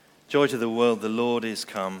Joy to the world, the Lord is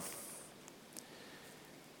come.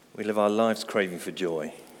 We live our lives craving for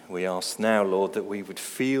joy. We ask now, Lord, that we would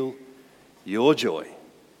feel your joy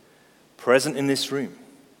present in this room,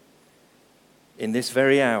 in this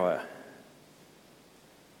very hour,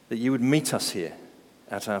 that you would meet us here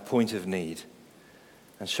at our point of need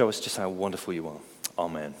and show us just how wonderful you are.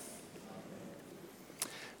 Amen.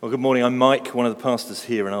 Well, good morning. I'm Mike, one of the pastors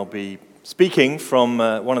here, and I'll be speaking from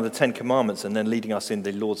one of the Ten Commandments and then leading us in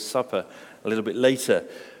the Lord's Supper a little bit later.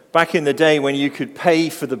 Back in the day when you could pay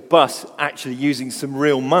for the bus actually using some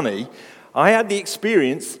real money, I had the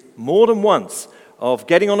experience more than once of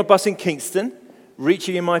getting on a bus in Kingston,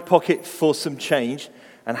 reaching in my pocket for some change,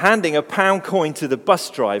 and handing a £1 coin to the bus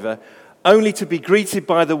driver, only to be greeted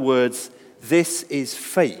by the words, "This is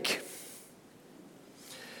fake."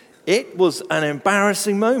 It was an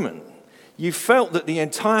embarrassing moment. You felt that the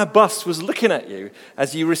entire bus was looking at you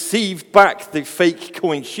as you received back the fake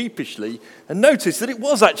coin sheepishly and noticed that it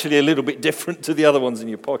was actually a little bit different to the other ones in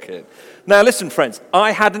your pocket. Now listen, friends,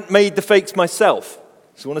 I hadn't made the fakes myself.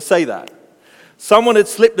 Just want to say that. Someone had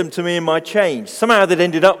slipped them to me in my change. Somehow they'd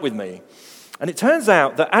ended up with me. And it turns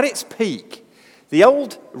out that at its peak, the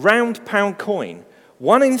old round £1 coin,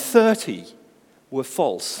 1 in 30 were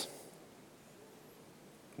false.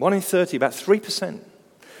 1 in 30, about 3%.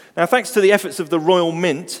 Now, thanks to the efforts of the Royal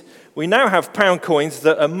Mint, we now have £1 coins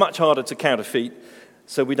that are much harder to counterfeit,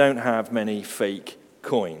 so we don't have many fake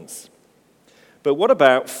coins. But what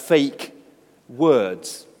about fake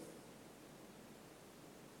words?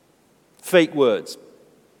 Fake words.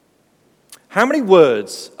 How many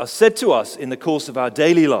words are said to us in the course of our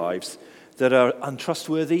daily lives that are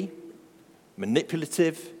untrustworthy,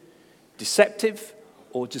 manipulative, deceptive,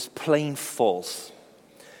 or just plain false?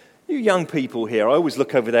 You young people here, I always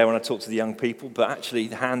look over there when I talk to the young people, but actually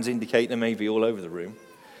the hands indicate they may be all over the room.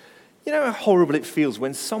 You know how horrible it feels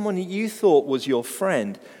when someone you thought was your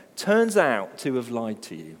friend turns out to have lied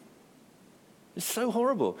to you. It's so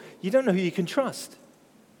horrible. You don't know who you can trust.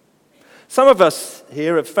 Some of us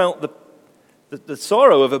here have felt the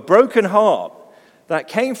sorrow of a broken heart that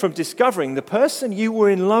came from discovering the person you were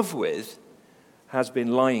in love with has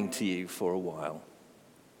been lying to you for a while.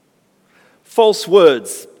 False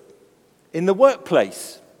words in the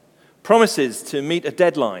workplace, promises to meet a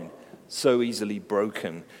deadline, so easily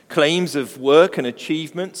broken. Claims of work and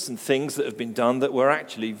achievements and things that have been done that were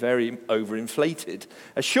actually very overinflated.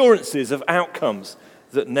 Assurances of outcomes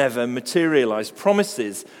that never materialize.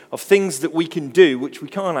 Promises of things that we can do which we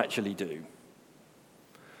can't actually do.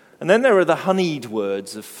 And then there are the honeyed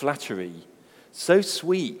words of flattery, so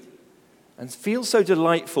sweet and feel so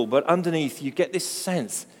delightful, but underneath you get this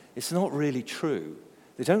sense it's not really true.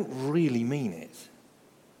 They don't really mean it.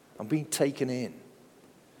 I'm being taken in.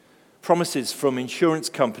 Promises from insurance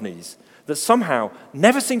companies that somehow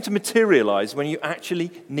never seem to materialize when you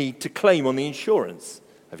actually need to claim on the insurance.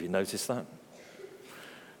 Have you noticed that?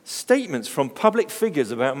 Statements from public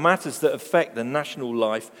figures about matters that affect the national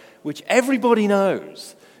life, which everybody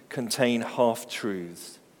knows, contain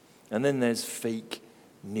half-truths. And then there's fake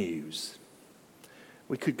news.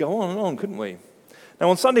 We could go on and on, couldn't we? Now,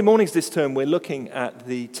 on Sunday mornings this term, we're looking at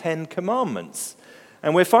the Ten Commandments.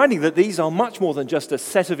 And we're finding that these are much more than just a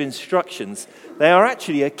set of instructions. They are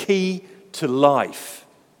actually a key to life,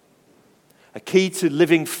 a key to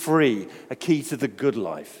living free, a key to the good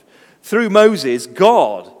life. Through Moses,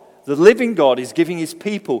 God, the living God, is giving his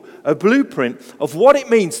people a blueprint of what it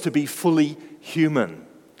means to be fully human.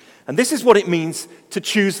 And this is what it means to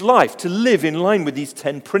choose life, to live in line with these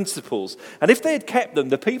 10 principles. And if they had kept them,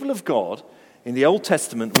 the people of God in the Old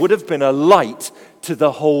Testament would have been a light to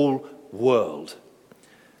the whole world.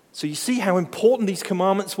 So you see how important these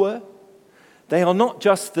commandments were? They are not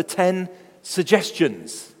just the 10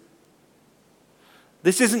 suggestions.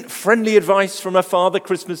 This isn't friendly advice from a Father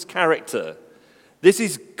Christmas character. This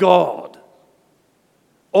is God,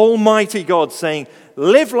 Almighty God, saying,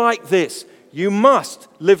 live like this. You must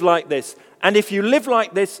live like this. And if you live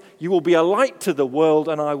like this, you will be a light to the world,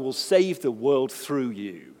 and I will save the world through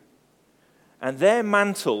you. And their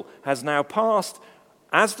mantle has now passed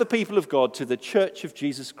as the people of God to the Church of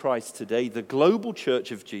Jesus Christ today, the global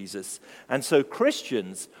Church of Jesus. And so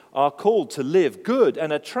Christians are called to live good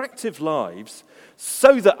and attractive lives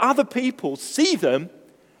so that other people see them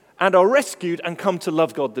and are rescued and come to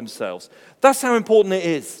love God themselves. That's how important it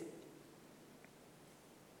is.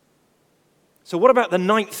 So what about the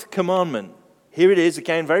 9th commandment? Here it is,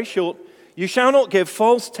 again, very short. You shall not give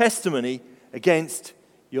false testimony against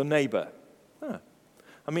your neighbor.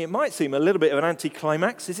 I mean, it might seem a little bit of an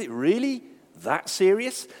anticlimax. Is it really that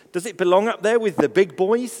serious? Does it belong up there with the big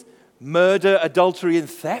boys? Murder, adultery, and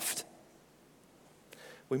theft?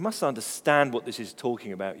 We must understand what this is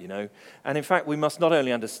talking about, you know. And in fact, we must not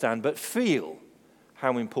only understand, but feel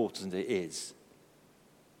how important it is.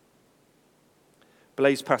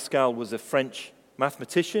 Blaise Pascal was a French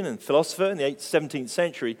mathematician and philosopher in the 17th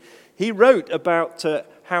century. He wrote about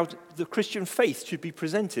how the Christian faith should be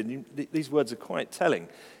presented. These words are quite telling.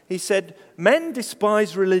 He said, "Men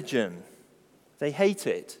despise religion. They hate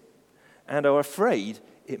it and are afraid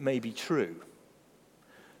it may be true.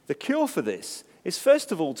 The cure for this is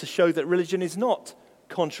first of all to show that religion is not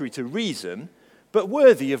contrary to reason, but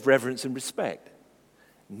worthy of reverence and respect.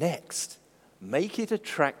 Next, make it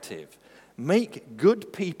attractive. Make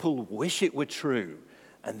good people wish it were true,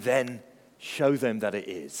 and then show them that it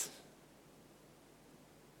is."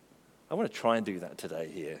 I want to try and do that today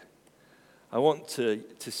here. I want to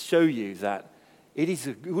show you that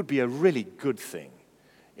it would be a really good thing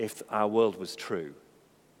if our world was true,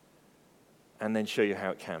 and then show you how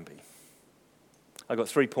it can be. I've got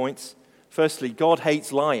 3 points. Firstly, God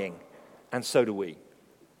hates lying, and so do we.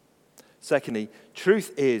 Secondly,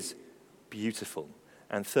 truth is beautiful.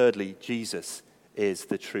 And thirdly, Jesus is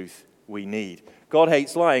the truth we need. God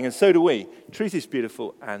hates lying, and so do we. Truth is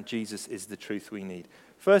beautiful, and Jesus is the truth we need.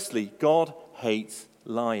 Firstly, God hates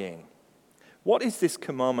lying. What is this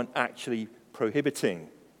commandment actually prohibiting?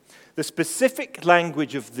 The specific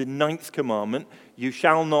language of the 9th commandment, "You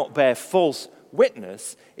shall not bear false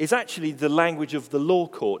witness," is actually the language of the law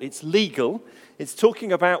court. It's legal. It's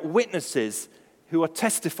talking about witnesses who are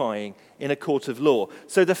testifying in a court of law.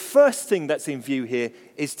 So the first thing that's in view here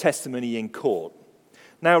is testimony in court.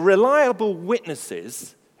 Now, reliable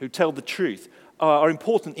witnesses who tell the truth are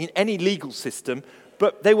important in any legal system,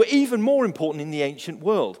 but they were even more important in the ancient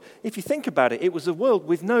world. If you think about it, it was a world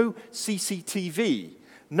with no CCTV,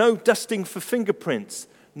 no dusting for fingerprints,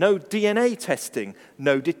 no DNA testing,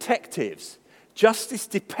 no detectives. Justice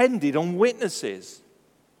depended on witnesses.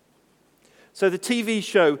 So the TV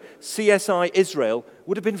show CSI Israel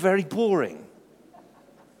would have been very boring.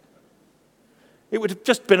 It would have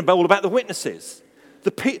just been all about the witnesses.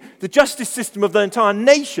 The justice system of the entire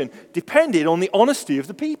nation depended on the honesty of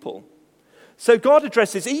the people. So God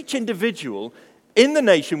addresses each individual in the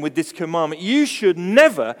nation with this commandment: you should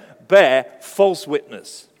never bear false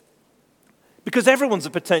witness. Because everyone's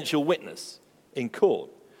a potential witness in court.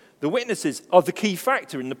 The witnesses are the key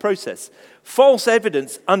factor in the process. False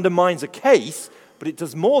evidence undermines a case, but it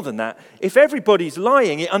does more than that. If everybody's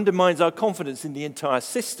lying, it undermines our confidence in the entire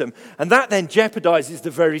system, and that then jeopardizes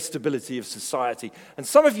the very stability of society. And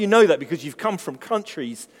some of you know that because you've come from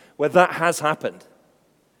countries where that has happened.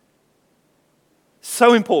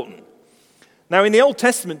 So important. Now, in the Old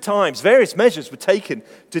Testament times, various measures were taken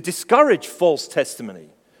to discourage false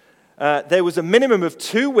testimony. There was a minimum of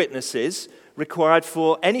 2 witnesses required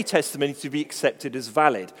for any testimony to be accepted as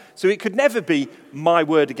valid. So it could never be my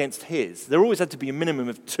word against his. There always had to be a minimum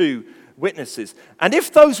of 2 witnesses. And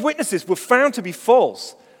if those witnesses were found to be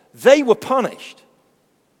false, they were punished.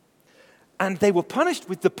 And they were punished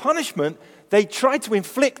with the punishment they tried to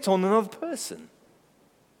inflict on another person.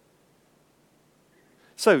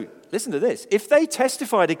 So, listen to this. If they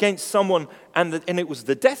testified against someone and it was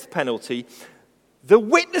the death penalty, the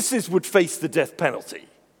witnesses would face the death penalty.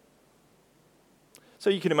 So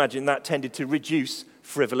you can imagine that tended to reduce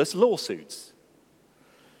frivolous lawsuits.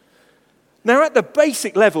 Now, at the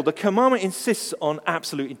basic level, the commandment insists on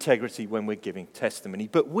absolute integrity when we're giving testimony,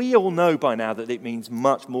 but we all know by now that it means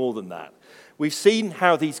much more than that. We've seen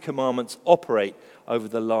how these commandments operate over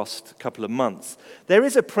the last couple of months. There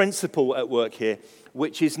is a principle at work here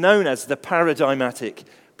which is known as the paradigmatic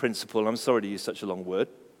principle. I'm sorry to use such a long word.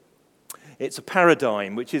 It's a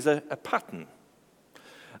paradigm, which is a pattern.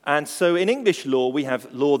 And so in English law, we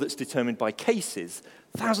have law that's determined by cases,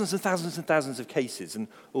 thousands and thousands and thousands of cases, and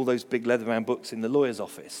all those big leather-bound books in the lawyer's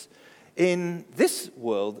office. In this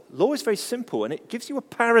world, law is very simple, and it gives you a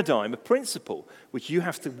paradigm, a principle, which you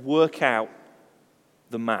have to work out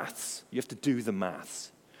the maths. You have to do the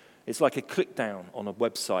maths. It's like a click down on a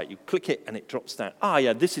website. You click it and it drops down.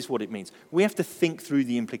 Yeah, this is what it means. We have to think through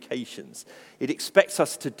the implications. It expects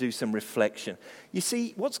us to do some reflection. You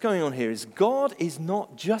see, what's going on here is God is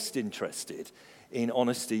not just interested in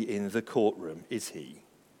honesty in the courtroom, is he?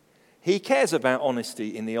 He cares about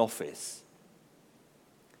honesty in the office.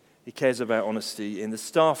 He cares about honesty in the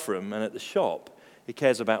staff room and at the shop. He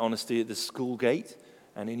cares about honesty at the school gate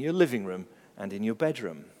and in your living room and in your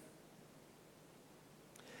bedroom.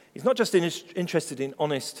 He's not just interested in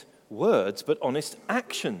honest words, but honest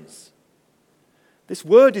actions. This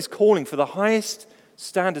word is calling for the highest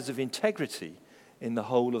standards of integrity in the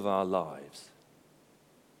whole of our lives.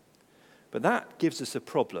 But that gives us a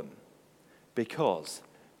problem because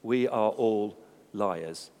we are all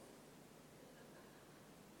liars.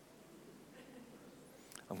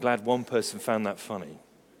 I'm glad one person found that funny.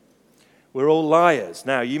 We're all liars.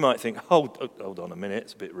 Now, you might think, hold on a minute,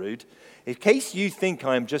 it's a bit rude. In case you think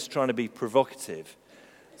I'm just trying to be provocative,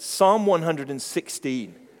 Psalm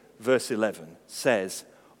 116, verse 11 says,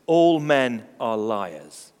 all men are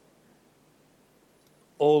liars.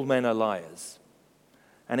 All men are liars.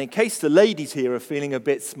 And in case the ladies here are feeling a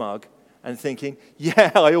bit smug and thinking,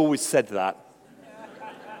 yeah, I always said that.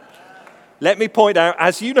 Let me point out,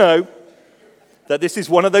 as you know, that this is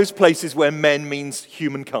one of those places where men means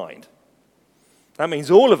humankind. That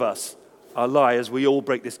means all of us are liars. We all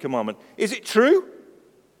break this commandment. Is it true?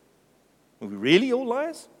 Are we really all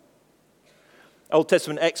liars? Old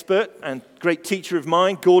Testament expert and great teacher of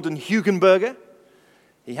mine, Gordon Hugenberger.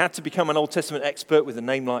 He had to become an Old Testament expert with a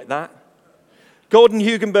name like that. Gordon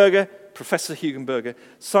Hugenberger, Professor Hugenberger,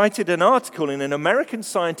 cited an article in an American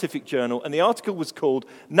scientific journal, and the article was called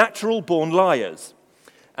Natural Born Liars.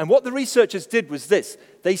 And what the researchers did was this.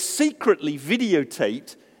 They secretly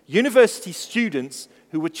videotaped university students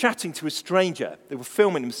who were chatting to a stranger. They were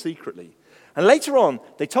filming them secretly. And later on,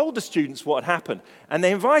 they told the students what had happened, and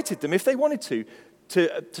they invited them, if they wanted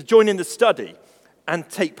to join in the study and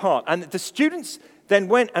take part. And the students then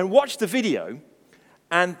went and watched the video,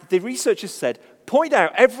 and the researchers said, point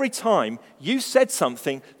out every time you said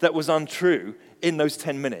something that was untrue in those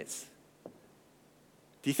 10 minutes.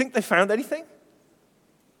 Do you think they found anything?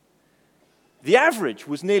 The average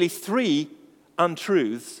was nearly 3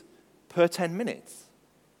 untruths per 10 minutes.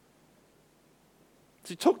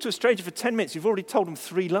 So you talk to a stranger for 10 minutes, you've already told them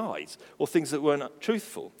 3 lies or things that weren't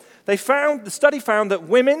truthful. The study found that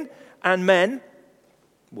women and men,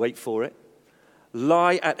 wait for it,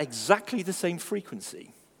 lie at exactly the same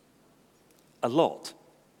frequency. A lot.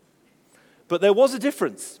 But there was a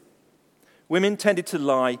difference. Women tended to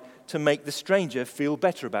lie to make the stranger feel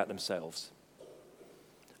better about themselves.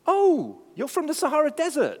 Oh, you're from the Sahara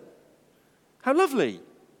Desert. How lovely.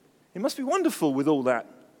 It must be wonderful with all that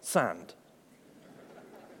sand.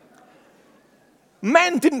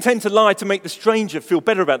 Men didn't tend to lie to make the stranger feel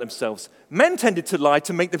better about themselves. Men tended to lie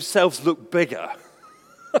to make themselves look bigger.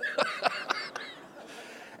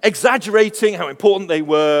 Exaggerating how important they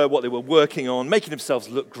were, what they were working on, making themselves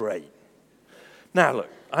look great. Now look,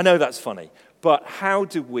 I know that's funny, but how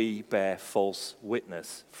do we bear false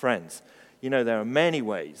witness, friends? You know, there are many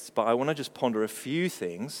ways, but I want to just ponder a few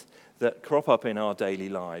things that crop up in our daily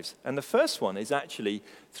lives. And the first one is actually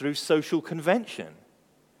through social convention.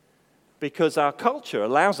 Because our culture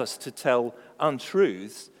allows us to tell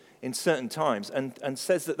untruths in certain times and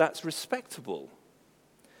says that that's respectable.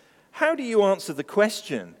 How do you answer the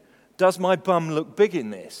question, does my bum look big in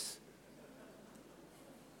this?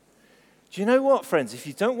 Do you know what, friends? If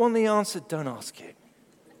you don't want the answer, don't ask it.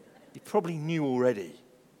 You probably knew already.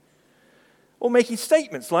 Or making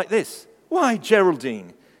statements like this. Why,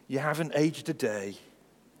 Geraldine, you haven't aged a day.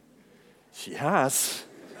 She has.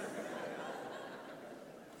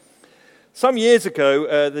 Some years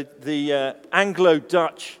ago, the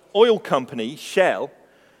Anglo-Dutch oil company, Shell,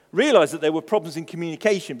 realized that there were problems in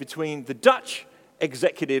communication between the Dutch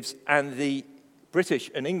executives and the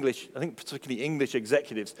British and English, I think particularly English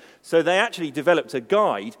executives. So they actually developed a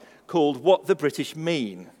guide called What the British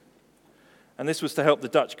Mean. And this was to help the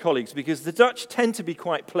Dutch colleagues, because the Dutch tend to be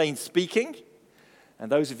quite plain speaking.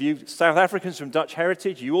 And those of you South Africans from Dutch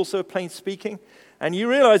heritage, you also are plain speaking. And you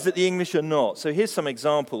realize that the English are not. So here's some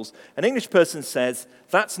examples. An English person says,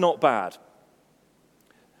 that's not bad.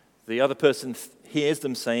 The other person hears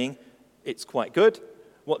them saying, it's quite good.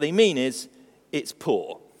 What they mean is, it's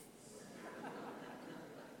poor.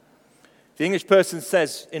 The English person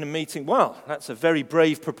says in a meeting, well, that's a very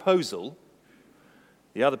brave proposal.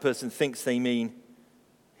 The other person thinks they mean,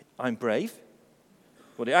 I'm brave.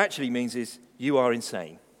 What it actually means is, you are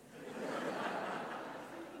insane.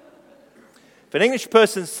 If an English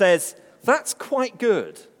person says, that's quite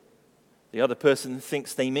good, the other person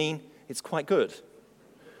thinks they mean, it's quite good.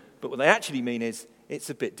 But what they actually mean is, it's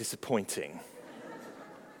a bit disappointing.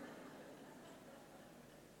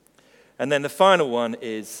 And then the final one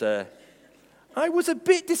is, I was a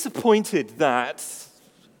bit disappointed that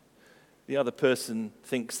the other person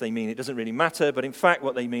thinks they mean it doesn't really matter, but in fact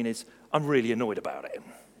what they mean is, I'm really annoyed about it.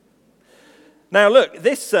 Now look,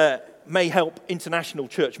 this may help international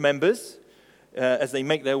church members as they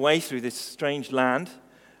make their way through this strange land,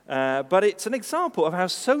 but it's an example of how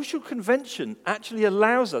social convention actually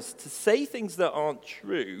allows us to say things that aren't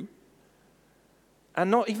true and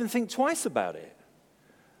not even think twice about it.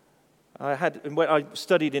 I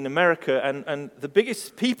studied in America, and the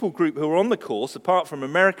biggest people group who were on the course, apart from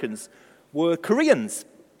Americans, were Koreans.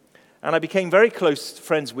 And I became very close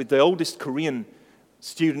friends with the oldest Korean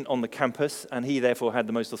student on the campus, and he therefore had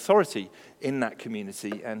the most authority in that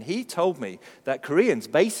community. And he told me that Koreans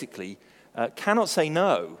basically cannot say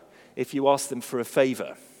no if you ask them for a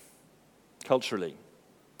favor, culturally.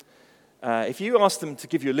 If you ask them to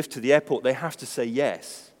give you a lift to the airport, they have to say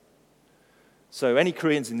yes. So any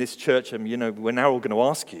Koreans in this church, we're now all going to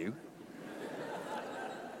ask you.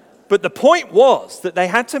 But the point was that they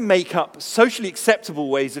had to make up socially acceptable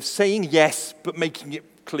ways of saying yes, but making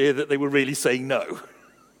it clear that they were really saying no.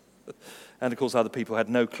 And of course, other people had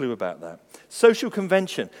no clue about that. Social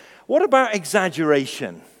convention. What about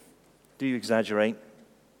exaggeration? Do you exaggerate?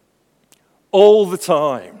 All the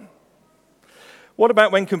time. What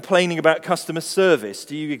about when complaining about customer service?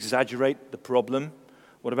 Do you exaggerate the problem?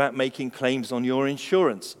 What about making claims on your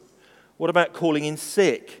insurance? What about calling in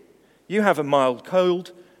sick? You have a mild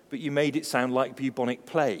cold, but you made it sound like bubonic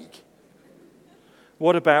plague.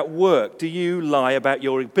 What about work? Do you lie about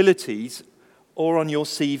your abilities or on your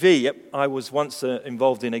CV? I was once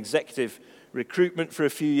involved in executive recruitment for a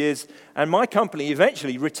few years, and my company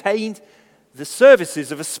eventually retained the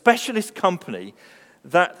services of a specialist company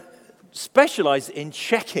that specialized in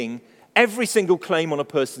checking every single claim on a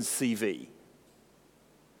person's CV.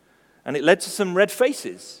 And it led to some red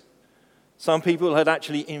faces. Some people had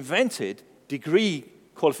actually invented degree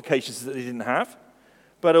qualifications that they didn't have,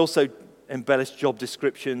 but also embellished job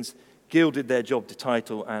descriptions, gilded their job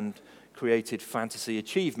title, and created fantasy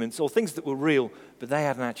achievements, or things that were real, but they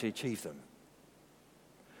hadn't actually achieved them.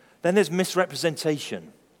 Then there's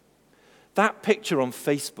misrepresentation. That picture on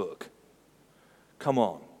Facebook, come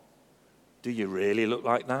on, do you really look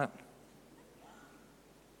like that?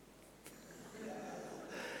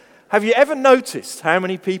 Have you ever noticed how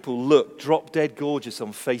many people look drop-dead gorgeous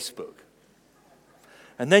on Facebook?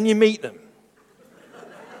 And then you meet them.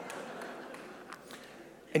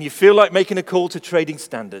 And you feel like making a call to trading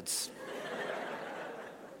standards.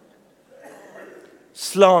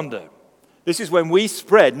 Slander. This is when we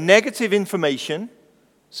spread negative information,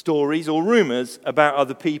 stories, or rumors about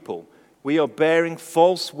other people. We are bearing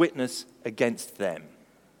false witness against them.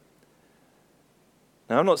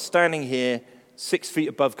 Now, I'm not standing here 6 feet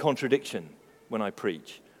above contradiction when I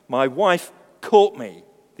preach. My wife caught me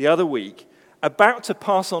the other week about to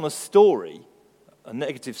pass on a story, a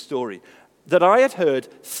negative story, that I had heard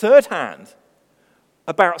third hand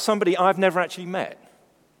about somebody I've never actually met.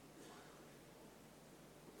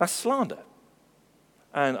 That's slander.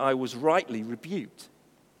 And I was rightly rebuked.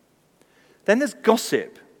 Then there's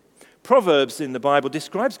gossip. Proverbs in the Bible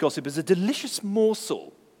describes gossip as a delicious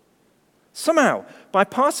morsel. Somehow, by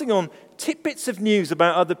passing on tidbits of news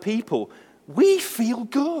about other people, we feel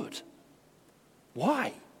good.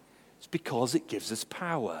 Why? It's because it gives us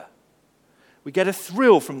power. We get a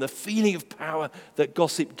thrill from the feeling of power that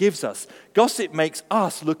gossip gives us. Gossip makes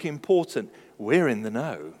us look important. We're in the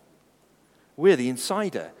know. We're the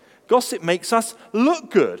insider. Gossip makes us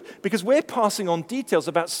look good because we're passing on details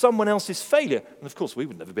about someone else's failure. And of course, we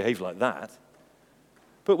would never behave like that.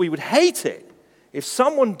 But we would hate it if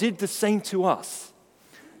someone did the same to us.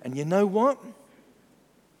 And you know what?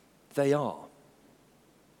 They are.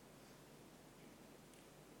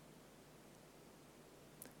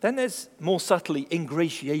 Then there's more subtly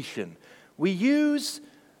ingratiation. We use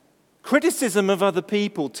criticism of other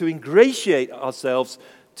people to ingratiate ourselves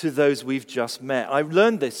to those we've just met. I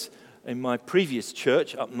learned this in my previous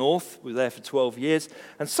church up north. We were there for 12 years.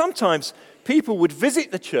 And sometimes people would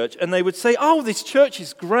visit the church and they would say, "Oh, this church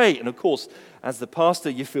is great." And of course, as the pastor,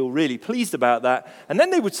 you feel really pleased about that. And then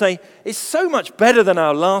they would say, "It's so much better than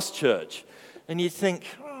our last church." And you'd think,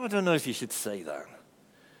 "Oh, I don't know if you should say that."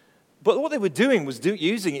 But what they were doing was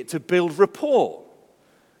using it to build rapport,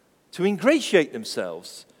 to ingratiate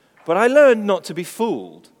themselves. But I learned not to be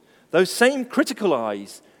fooled. Those same critical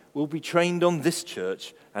eyes will be trained on this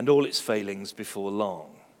church and all its failings before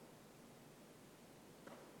long.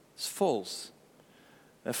 It's false.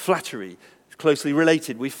 Flattery is closely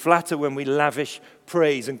related. We flatter when we lavish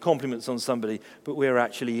praise and compliments on somebody, but we're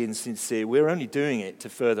actually insincere. We're only doing it to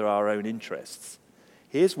further our own interests.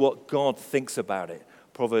 Here's what God thinks about it.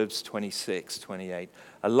 Proverbs 26:28.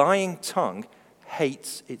 A lying tongue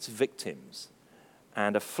hates its victims,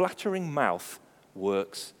 and a flattering mouth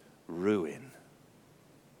works ruin.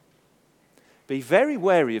 Be very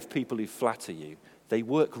wary of people who flatter you. They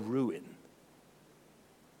work ruin.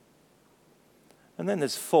 And then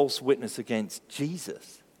there's false witness against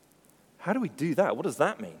Jesus. How do we do that? What does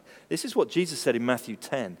that mean? This is what Jesus said in Matthew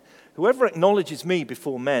 10. Whoever acknowledges me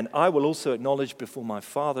before men, I will also acknowledge before my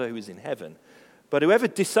Father who is in heaven. But whoever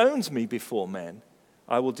disowns me before men,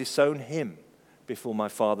 I will disown him before my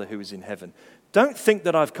Father who is in heaven. Don't think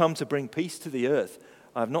that I've come to bring peace to the earth.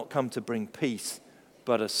 I have not come to bring peace,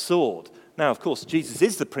 but a sword. Now, of course, Jesus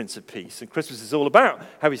is the Prince of Peace, and Christmas is all about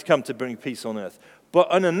how he's come to bring peace on earth.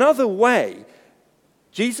 But in another way,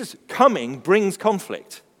 Jesus' coming brings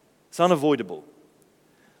conflict. It's unavoidable.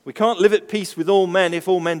 We can't live at peace with all men if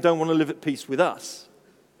all men don't want to live at peace with us.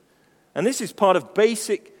 And this is part of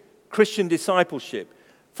basic Christian discipleship.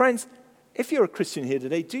 Friends, if you're a Christian here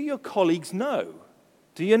today, do your colleagues know?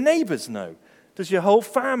 Do your neighbors know? Does your whole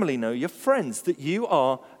family know, your friends, that you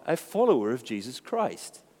are a follower of Jesus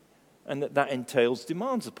Christ and that entails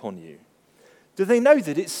demands upon you? Do they know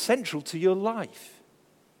that it's central to your life?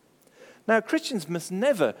 Now, Christians must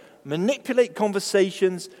never manipulate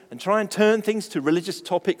conversations and try and turn things to religious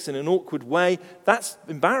topics in an awkward way. That's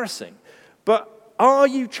embarrassing. But are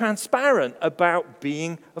you transparent about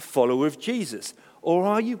being a follower of Jesus? Or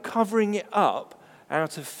are you covering it up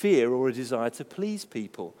out of fear or a desire to please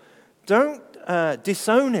people? Don't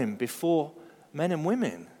disown him before men and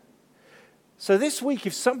women. So this week,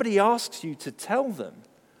 if somebody asks you to tell them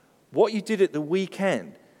what you did at the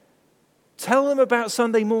weekend, tell them about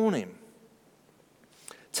Sunday morning.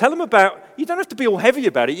 Tell them about, you don't have to be all heavy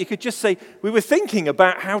about it. You could just say, we were thinking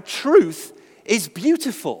about how truth is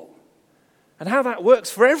beautiful and how that works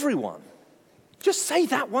for everyone. Just say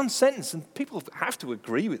that one sentence and people have to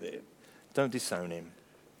agree with it. Don't disown him.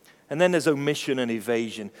 And then there's omission and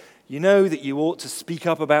evasion. You know that you ought to speak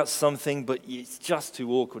up about something, but it's just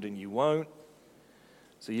too awkward and you won't.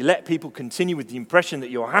 So you let people continue with the impression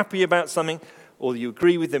that you're happy about something or that you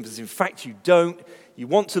agree with them, because in fact you don't. You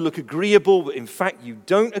want to look agreeable, but in fact you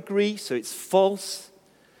don't agree, so it's false.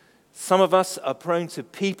 Some of us are prone to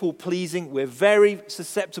people-pleasing. We're very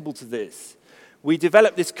susceptible to this. We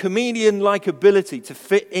develop this chameleon-like ability to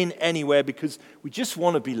fit in anywhere because we just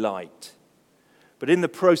want to be liked. But in the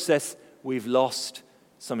process, we've lost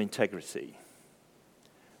some integrity.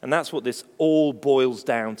 And that's what this all boils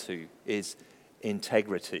down to, is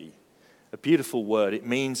integrity. A beautiful word. It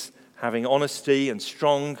means having honesty and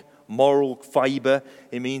strong moral fiber.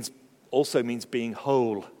 It also means being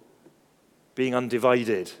whole, being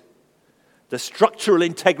undivided. The structural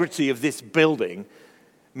integrity of this building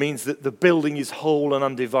means that the building is whole and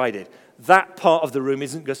undivided. That part of the room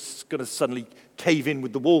isn't just going to suddenly cave in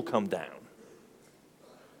with the wall come down.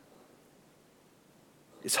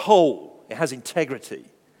 It's whole. It has integrity.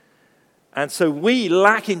 And so we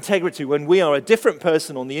lack integrity when we are a different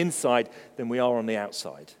person on the inside than we are on the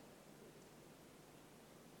outside.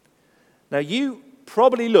 Now, you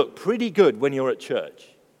probably look pretty good when you're at church.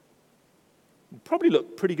 You probably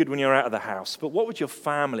look pretty good when you're out of the house. But what would your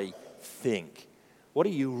family think? What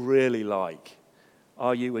are you really like?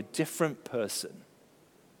 Are you a different person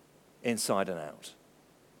inside and out?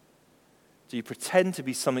 Do you pretend to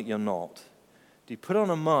be something you're not? Do you put on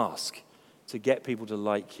a mask to get people to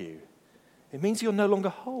like you? It means you're no longer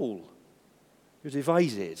whole. You're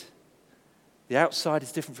divided. The outside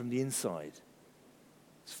is different from the inside.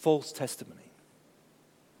 It's false testimony.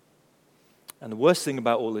 And the worst thing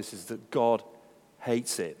about all this is that God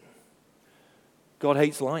hates it. God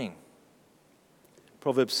hates lying.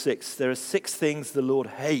 Proverbs 6, there are 6 things the Lord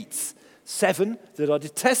hates, 7 that are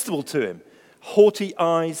detestable to him: haughty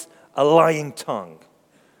eyes, a lying tongue,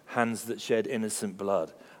 hands that shed innocent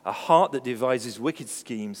blood, a heart that devises wicked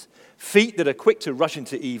schemes, feet that are quick to rush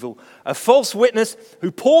into evil, a false witness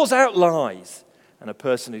who pours out lies, and a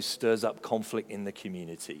person who stirs up conflict in the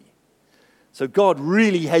community. So God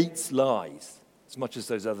really hates lies as much as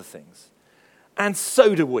those other things. And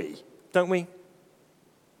so do we, don't we?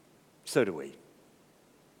 So do we.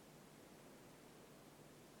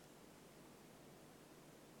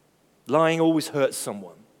 Lying always hurts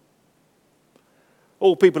someone.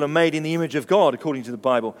 All people are made in the image of God, according to the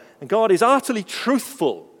Bible. And God is utterly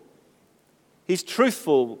truthful. He's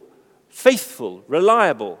truthful, faithful,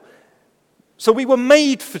 reliable. So we were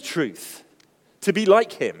made for truth, to be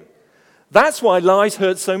like him. That's why lies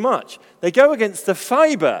hurt so much. They go against the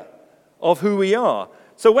fiber of who we are.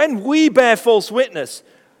 So when we bear false witness,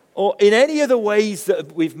 or in any of the ways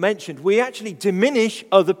that we've mentioned, we actually diminish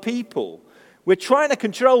other people. We're trying to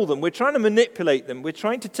control them. We're trying to manipulate them. We're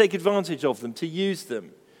trying to take advantage of them, to use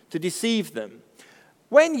them, to deceive them.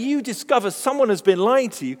 When you discover someone has been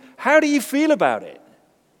lying to you, how do you feel about it?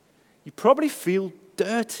 You probably feel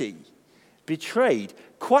dirty, betrayed.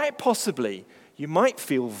 Quite possibly, you might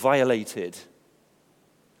feel violated.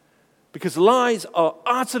 Because lies are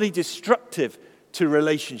utterly destructive to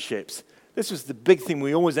relationships. This was the big thing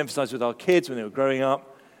we always emphasized with our kids when they were growing up.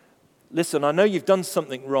 Listen, I know you've done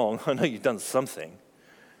something wrong. I know you've done something.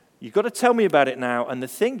 You've got to tell me about it now. And the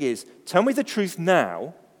thing is, tell me the truth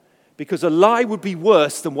now, because a lie would be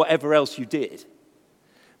worse than whatever else you did.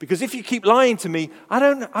 Because if you keep lying to me,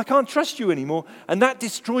 I can't trust you anymore, and that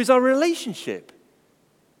destroys our relationship.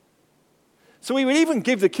 So we would even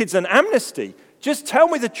give the kids an amnesty. Just tell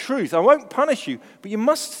me the truth. I won't punish you, but you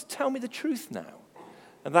must tell me the truth now.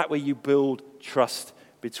 And that way you build trust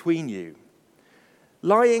between you.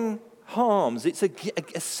 Lying harms. It's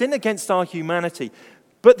a sin against our humanity.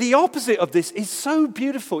 But the opposite of this is so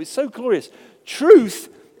beautiful. It's so glorious. Truth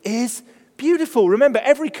is beautiful. Remember,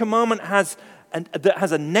 every commandment that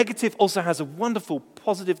has a negative also has a wonderful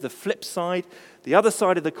positive, the flip side, the other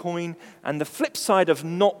side of the coin. And the flip side of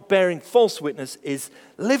not bearing false witness is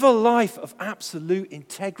live a life of absolute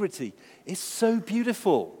integrity. It's so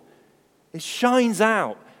beautiful. It shines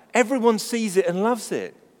out. Everyone sees it and loves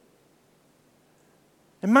it.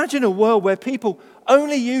 Imagine a world where people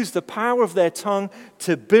only use the power of their tongue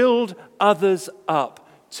to build others up,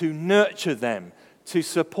 to nurture them, to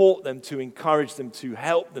support them, to encourage them, to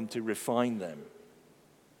help them, to refine them.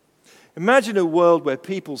 Imagine a world where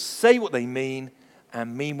people say what they mean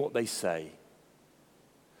and mean what they say.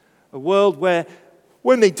 A world where,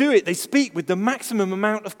 when they do it, they speak with the maximum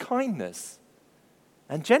amount of kindness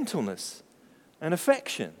and gentleness and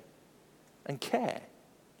affection and care.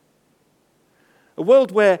 A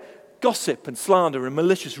world where gossip and slander and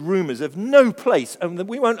malicious rumors have no place, and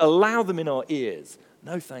we won't allow them in our ears.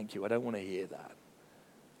 No, thank you, I don't want to hear that.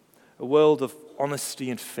 A world of honesty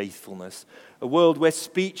and faithfulness. A world where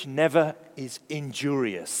speech never is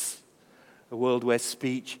injurious. A world where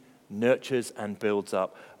speech nurtures and builds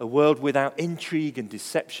up. A world without intrigue and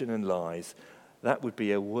deception and lies. That would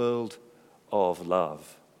be a world of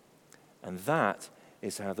love. And that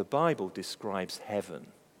is how the Bible describes heaven.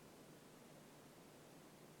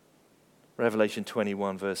 Revelation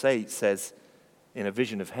 21 verse 8 says, in a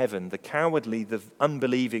vision of heaven, the cowardly, the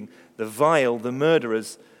unbelieving, the vile, the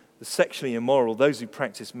murderers, the sexually immoral, those who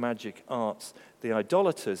practice magic arts, the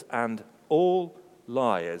idolaters, and all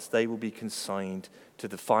liars, they will be consigned to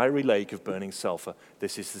the fiery lake of burning sulfur.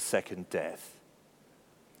 This is the second death.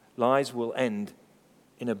 Lies will end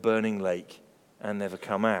in a burning lake and never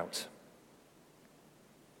come out.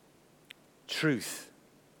 Truth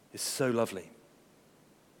is so lovely.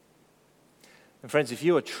 And friends, if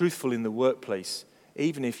you are truthful in the workplace,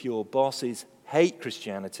 even if your bosses hate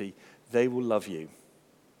Christianity, they will love you.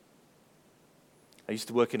 I used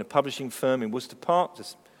to work in a publishing firm in Worcester Park,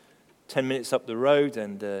 just 10 minutes up the road,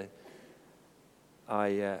 and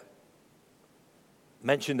I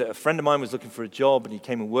mentioned that a friend of mine was looking for a job, and he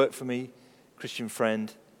came and worked for me, Christian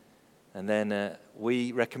friend. And then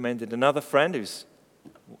we recommended another friend who's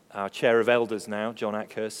our chair of elders now, John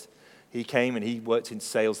Ackhurst. He came and he worked in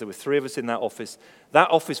sales. There were 3 of us in that office.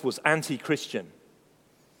 That office was anti-Christian.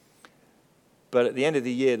 But at the end of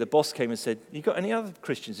the year, the boss came and said, "You got any other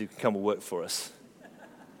Christians who can come and work for us?"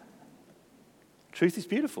 Truth is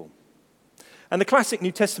beautiful. And the classic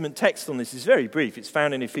New Testament text on this is very brief. It's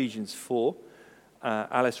found in Ephesians 4.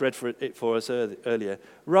 Alice read it for us earlier.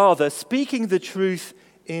 Rather, speaking the truth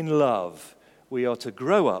in love, we are to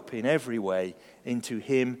grow up in every way into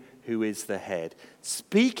him who is the head.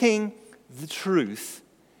 Speaking the truth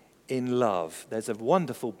in love. There's a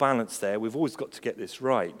wonderful balance there. We've always got to get this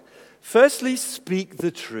right. Firstly, speak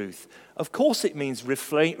the truth. Of course it means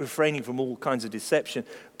refraining from all kinds of deception,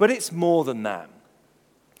 but it's more than that.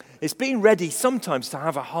 It's being ready sometimes to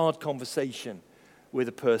have a hard conversation with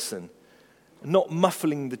a person, not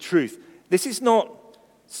muffling the truth. This is not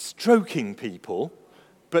stroking people,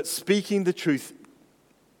 but speaking the truth.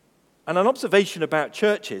 And an observation about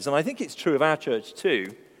churches, and I think it's true of our church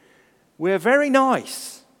too, we're very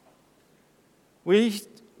nice. We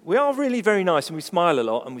are really very nice, and we smile a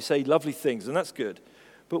lot, and we say lovely things, and that's good.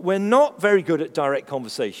 But we're not very good at direct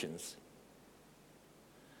conversations.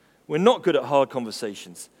 We're not good at hard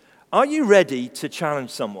conversations. Are you ready to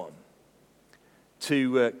challenge someone?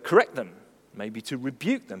 To correct them? Maybe to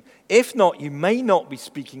rebuke them? If not, you may not be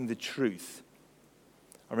speaking the truth.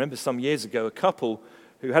 I remember some years ago, a couple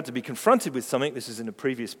who had to be confronted with something, this is in a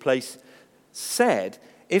previous place, said,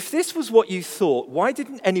 "If this was what you thought, why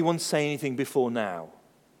didn't anyone say anything before now?"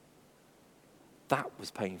 That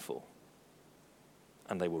was painful.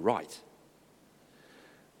 And they were right.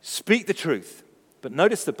 Speak the truth, but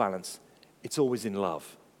notice the balance. It's always in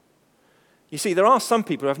love. You see, there are some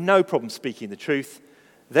people who have no problem speaking the truth.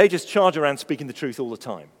 They just charge around speaking the truth all the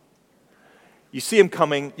time. You see them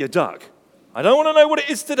coming, you duck. I don't want to know what it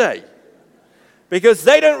is today. Because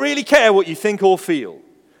they don't really care what you think or feel.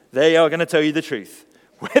 They are going to tell you the truth,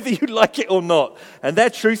 whether you like it or not. And their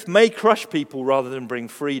truth may crush people rather than bring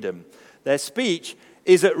freedom. Their speech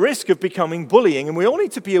is at risk of becoming bullying, and we all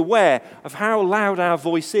need to be aware of how loud our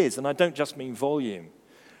voice is, and I don't just mean volume.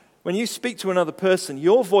 When you speak to another person,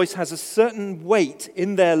 your voice has a certain weight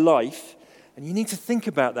in their life, and you need to think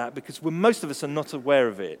about that because most of us are not aware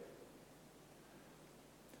of it.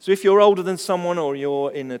 So if you're older than someone, or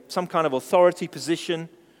you're in some kind of authority position,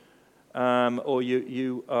 or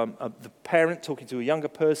you are the parent talking to a younger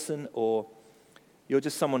person, or you're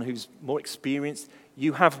just someone who's more experienced,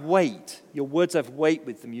 you have weight. Your words have weight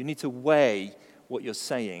with them. You need to weigh what you're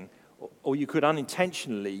saying, or you could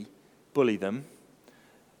unintentionally bully them,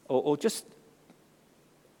 or just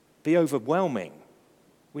be overwhelming.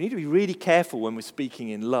 We need to be really careful when we're speaking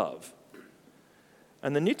in love.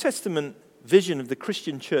 And the New Testament vision of the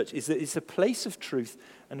Christian church is that it's a place of truth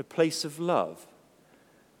and a place of love.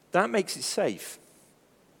 That makes it safe.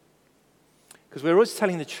 Because we're always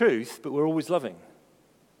telling the truth, but we're always loving.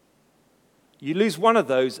 You lose one of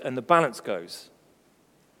those and the balance goes.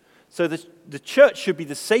 So the church should be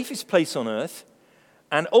the safest place on earth,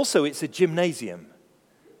 and also it's a gymnasium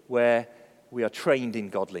where we are trained in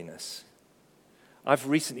godliness. I've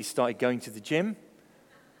recently started going to the gym.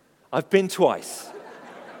 I've been twice.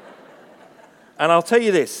 And I'll tell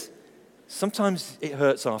you this, sometimes it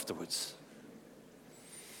hurts afterwards.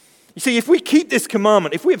 You see, if we keep this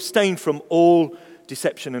commandment, if we abstain from all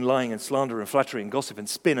deception and lying and slander and flattery and gossip and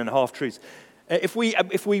spin and half-truths, if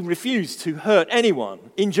we refuse to hurt anyone,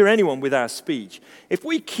 injure anyone with our speech, if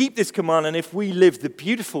we keep this command and if we live the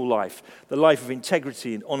beautiful life, the life of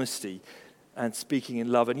integrity and honesty and speaking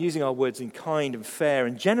in love and using our words in kind and fair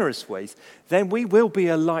and generous ways, then we will be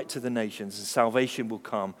a light to the nations and salvation will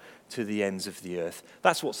come to the ends of the earth.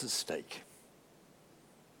 That's what's at stake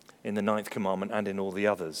in the 9th commandment and in all the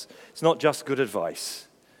others. It's not just good advice.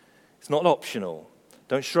 It's not optional.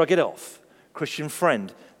 Don't shrug it off. Christian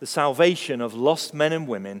friend, the salvation of lost men and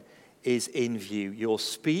women is in view. Your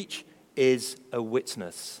speech is a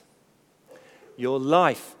witness. Your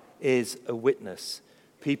life is a witness.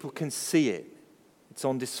 People can see it. It's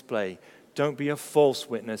on display. Don't be a false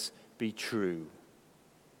witness. Be true.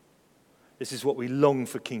 This is what we long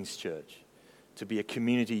for King's Church, to be a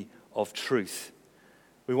community of truth.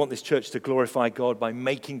 We want this church to glorify God by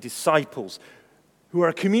making disciples who are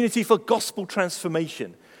a community for gospel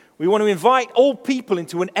transformation. We want to invite all people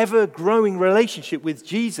into an ever-growing relationship with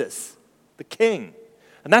Jesus, the King.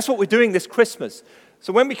 And that's what we're doing this Christmas.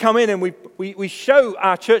 So when we come in and we show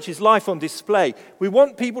our church's life on display, we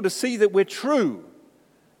want people to see that we're true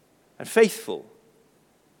and faithful,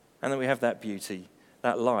 and that we have that beauty,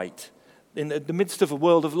 that light, in the midst of a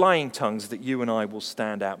world of lying tongues, that you and I will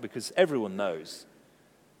stand out because everyone knows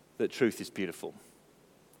that truth is beautiful.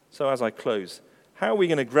 So as I close, how are we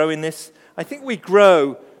going to grow in this? I think we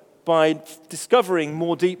grow by discovering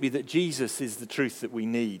more deeply that Jesus is the truth that we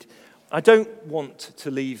need. I don't want to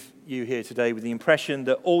leave you here today with the impression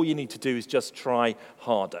that all you need to do is just try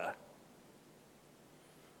harder.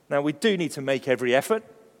 Now, we do need to make every effort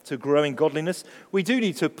to grow in godliness. We do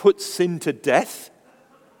need to put sin to death,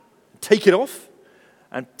 take it off,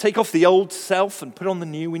 and take off the old self and put on the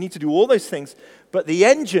new. We need to do all those things. But the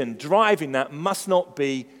engine driving that must not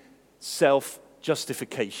be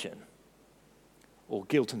self-justification or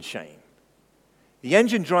guilt and shame. The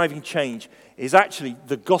engine driving change is actually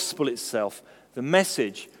the gospel itself, the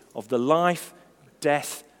message of the life,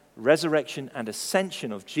 death, resurrection, and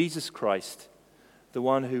ascension of Jesus Christ, the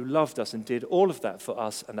one who loved us and did all of that for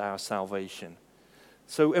us and our salvation.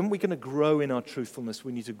 So when we're going to grow in our truthfulness,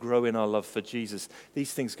 we need to grow in our love for Jesus.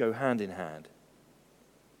 These things go hand in hand.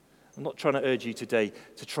 I'm not trying to urge you today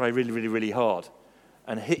to try really, really, really hard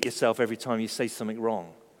and hit yourself every time you say something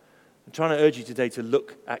wrong. I'm trying to urge you today to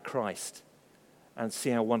look at Christ and see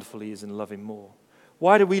how wonderful he is and love him more.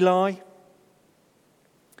 Why do we lie?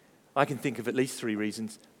 I can think of at least 3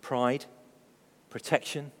 reasons. Pride,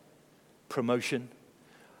 protection, promotion.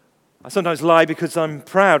 I sometimes lie because I'm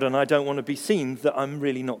proud and I don't want to be seen that I'm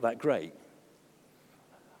really not that great.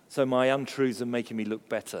 So my untruths are making me look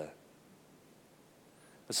better.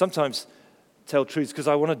 I sometimes tell truths because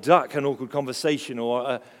I want to duck an awkward conversation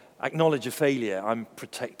or acknowledge a failure. I'm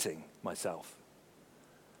protecting myself.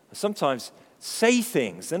 I sometimes say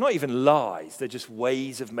things, they're not even lies, they're just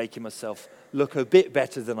ways of making myself look a bit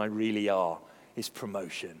better than I really are. It's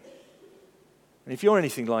promotion. And if you're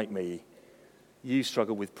anything like me, you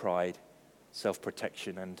struggle with pride,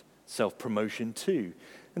 self-protection, and self-promotion too.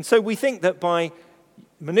 And so we think that by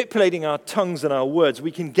manipulating our tongues and our words,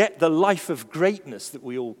 we can get the life of greatness that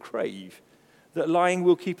we all crave, that lying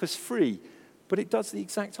will keep us free. But it does the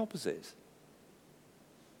exact opposite.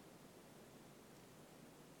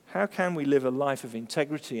 How can we live a life of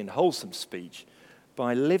integrity and wholesome speech?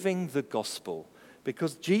 By living the gospel,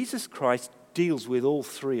 because Jesus Christ deals with all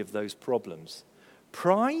three of those problems.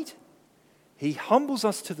 Pride, he humbles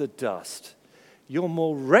us to the dust. You're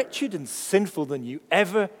more wretched and sinful than you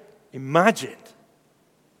ever imagined.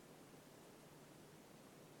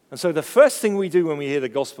 And so the first thing we do when we hear the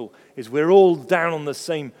gospel is we're all down on the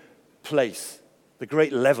same place, the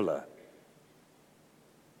great leveler.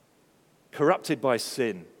 Corrupted by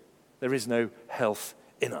sin, there is no health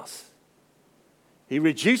in us. He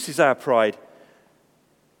reduces our pride,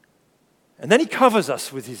 and then he covers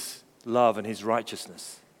us with his love and his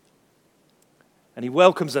righteousness. And he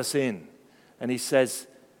welcomes us in, and he says,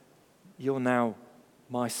 you're now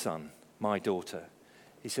my son, my daughter.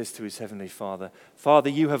 He says to his heavenly Father, Father,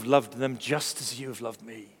 you have loved them just as you have loved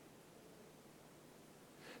me.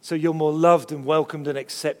 So you're more loved and welcomed and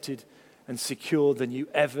accepted and secure than you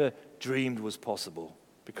ever dreamed was possible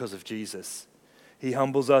because of Jesus. He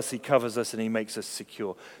humbles us, he covers us, and he makes us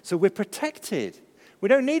secure. So we're protected. We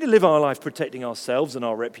don't need to live our life protecting ourselves and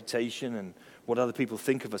our reputation and what other people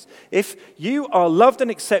think of us. If you are loved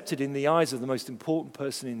and accepted in the eyes of the most important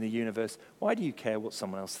person in the universe, why do you care what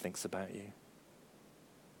someone else thinks about you?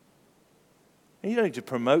 And you don't need to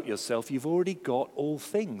promote yourself. You've already got all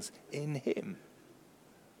things in him.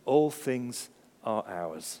 All things are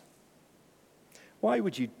ours. Why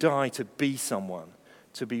would you die to be someone,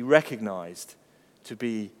 to be recognized, to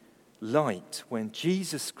be liked, when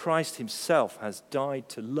Jesus Christ himself has died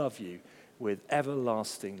to love you with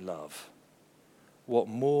everlasting love? What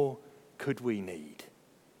more could we need?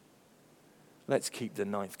 Let's keep the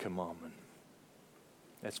 9th commandment.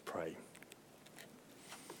 Let's pray.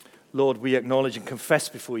 Lord, we acknowledge and confess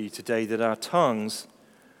before you today that our tongues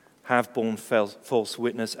have borne false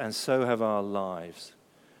witness, and so have our lives.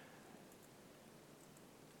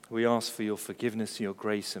 We ask for your forgiveness, your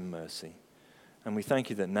grace and mercy. And we thank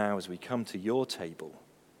you that now as we come to your table,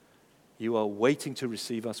 you are waiting to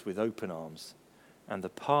receive us with open arms, and the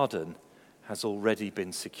pardon has already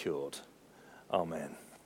been secured. Amen.